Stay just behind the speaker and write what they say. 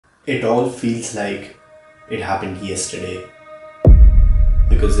It all feels like it happened yesterday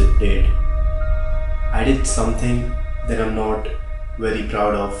because it did. I did something that I'm not very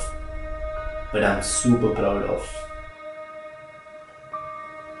proud of, but I'm super proud of.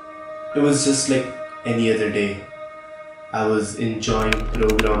 It was just like any other day. I was enjoying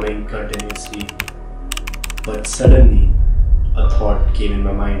programming continuously, but suddenly a thought came in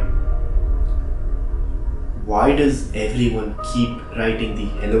my mind. Why does everyone keep writing the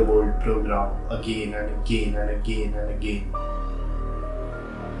Hello World program again and again and again and again?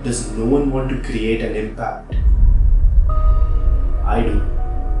 Does no one want to create an impact? I do.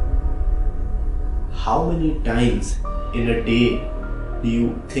 How many times in a day do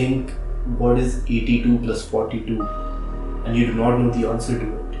you think what is 82 plus 42 and you do not know the answer to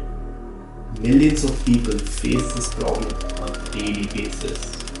it? Millions of people face this problem on a daily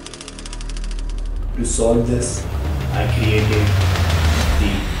basis. To solve this, I created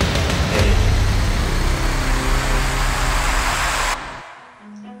the edit.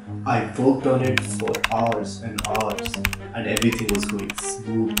 I worked on it for hours and hours and everything was going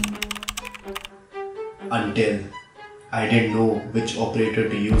smoothly until I didn't know which operator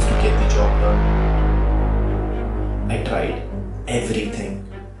to use to get the job done. I tried everything.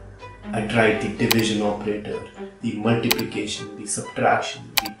 I tried the division operator, the multiplication, the subtraction,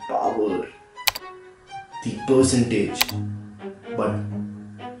 the power, the percentage, but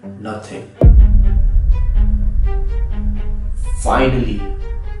nothing. Finally,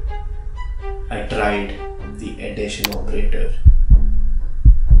 I tried the addition operator,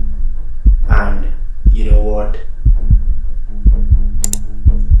 and you know what?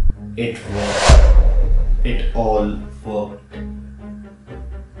 It worked. It all worked.